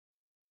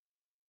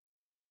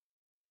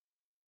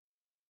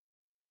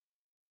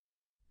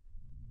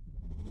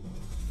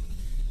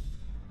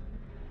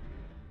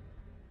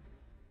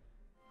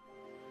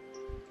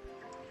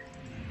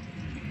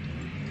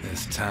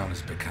town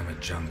has become a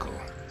jungle,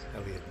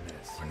 Elliot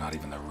Ness. where not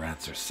even the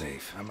rats are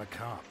safe. I'm a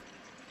cop.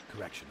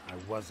 Correction, I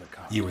was a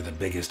cop. You were the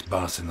biggest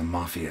boss in the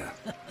Mafia.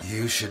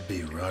 You should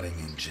be rotting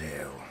in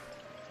jail.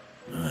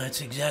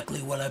 That's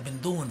exactly what I've been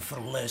doing for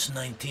the last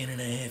 19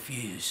 and a half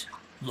years.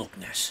 Look,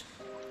 Ness.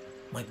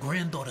 My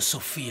granddaughter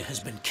Sophia has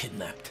been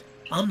kidnapped.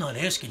 I'm not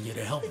asking you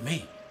to help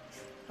me.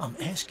 I'm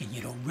asking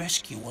you to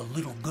rescue a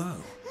little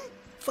girl.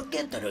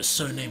 Forget that her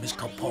surname is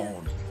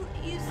Capone.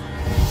 Please.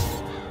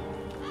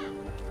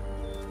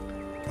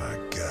 My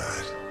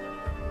God.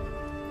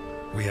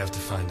 We have to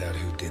find out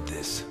who did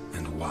this,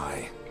 and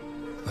why.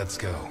 Let's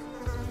go.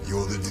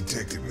 You're the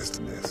detective, Mr.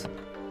 Ness.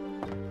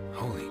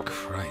 Holy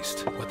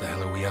Christ, what the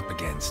hell are we up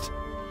against?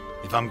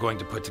 If I'm going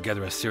to put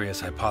together a serious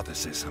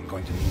hypothesis, I'm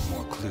going to need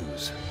more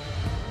clues.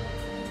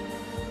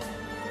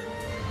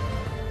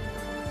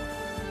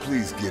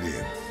 Please get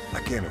in. I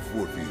can't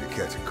afford for you to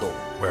catch a cold.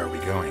 Where are we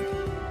going?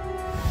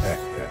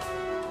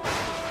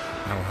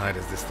 How high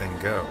does this thing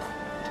go?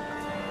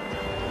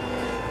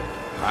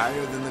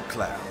 Higher than the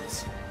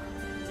clouds.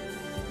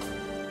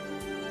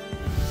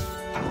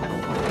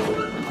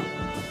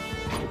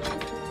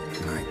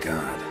 My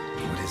God,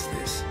 what is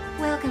this?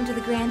 Welcome to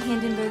the Grand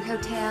Hindenburg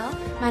Hotel.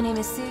 My name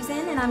is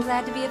Susan, and I'm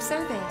glad to be of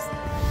service.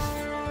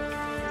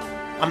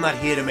 I'm not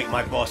here to make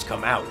my boss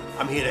come out.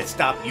 I'm here to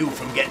stop you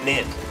from getting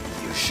in.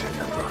 You shouldn't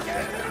have brought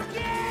that up.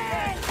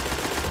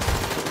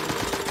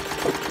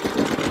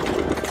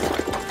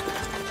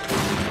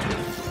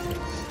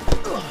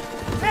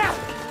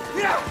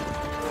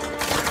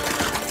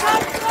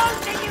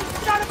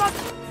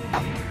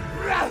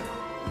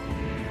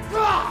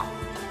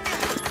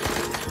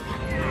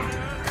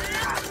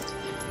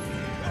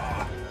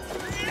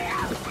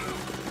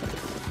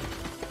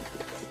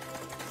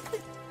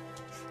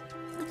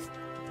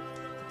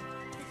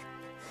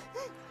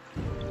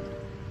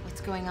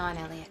 What's going on,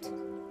 Elliot?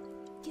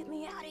 Get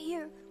me out of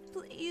here,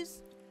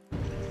 please.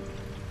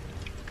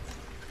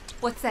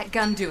 What's that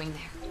gun doing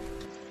there?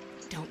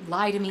 Don't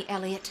lie to me,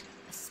 Elliot.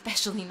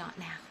 Especially not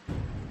now.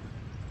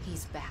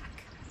 He's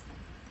back.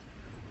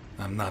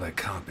 I'm not a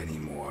cop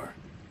anymore.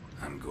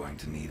 I'm going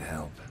to need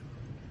help.